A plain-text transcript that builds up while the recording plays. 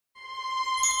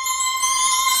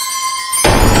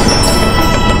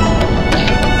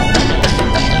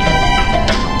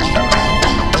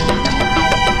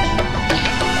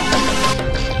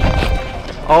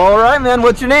All right, man.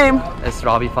 What's your name? It's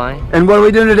Robbie Feng. And what are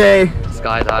we doing today?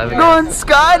 Skydiving. Going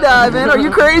skydiving. Are you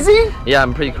crazy? Yeah,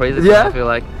 I'm pretty crazy. Yeah? I feel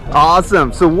like.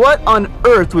 Awesome. So what on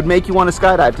earth would make you want to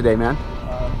skydive today, man?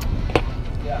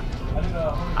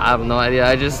 I have no idea.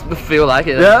 I just feel like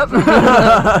it. Yep.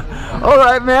 All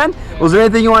right, man. Was there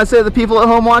anything you want to say to the people at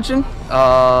home watching?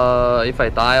 If I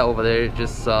die over there,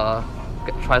 just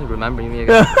try to remember me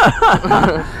again.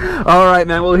 All right,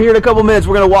 man. Well, here in a couple minutes,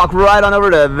 we're going to walk right on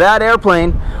over to that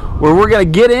airplane where we're going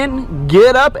to get in,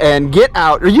 get up, and get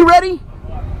out. Are you ready?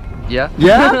 Yeah.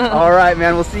 Yeah? All right,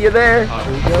 man. We'll see you there.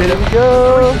 Here we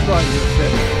go.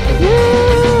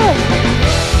 Yeah.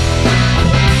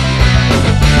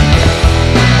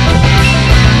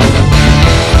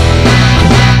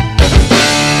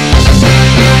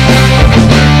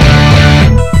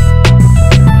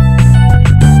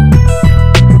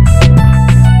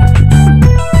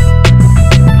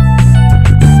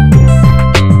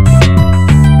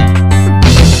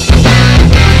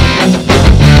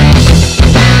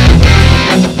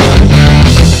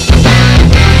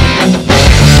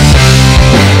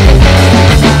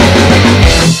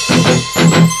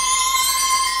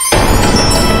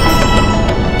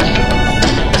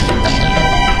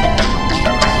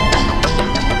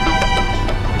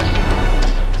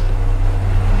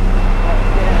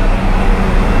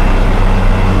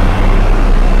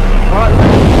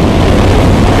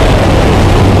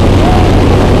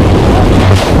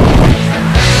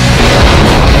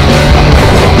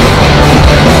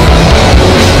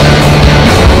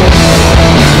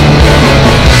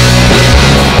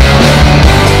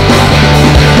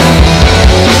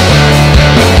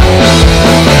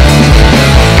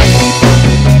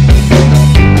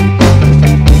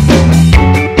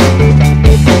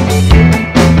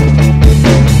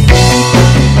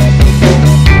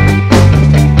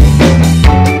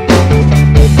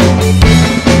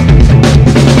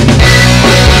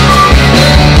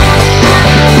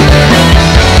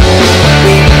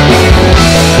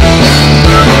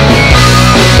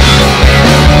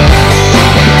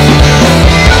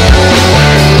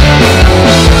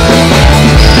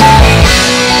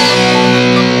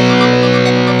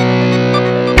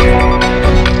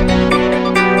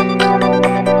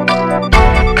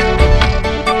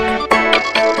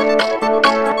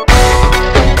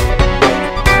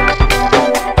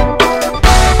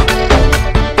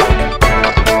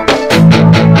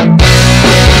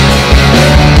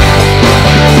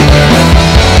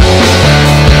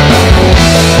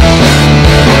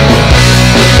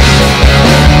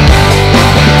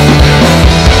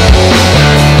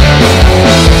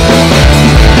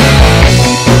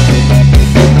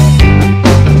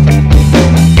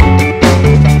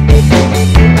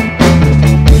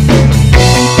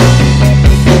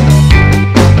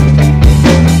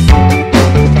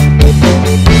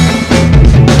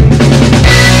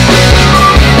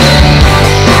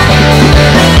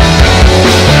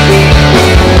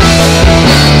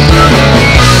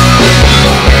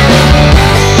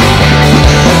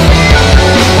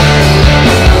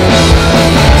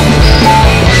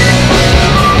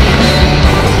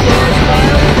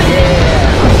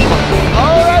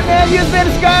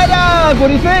 What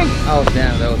do you think? Oh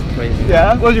damn, that was crazy.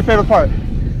 Yeah? What was your favorite part?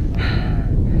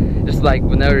 Just like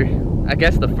whenever, I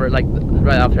guess the first, like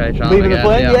right after I jumped. Leaving the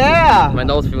plane? Yeah! My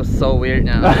nose feels so weird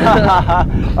now.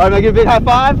 Alright, man, give a big high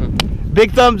five.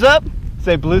 Big thumbs up.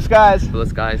 Say blue skies. Blue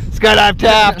skies. Skydive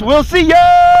Taft. We'll see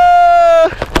ya!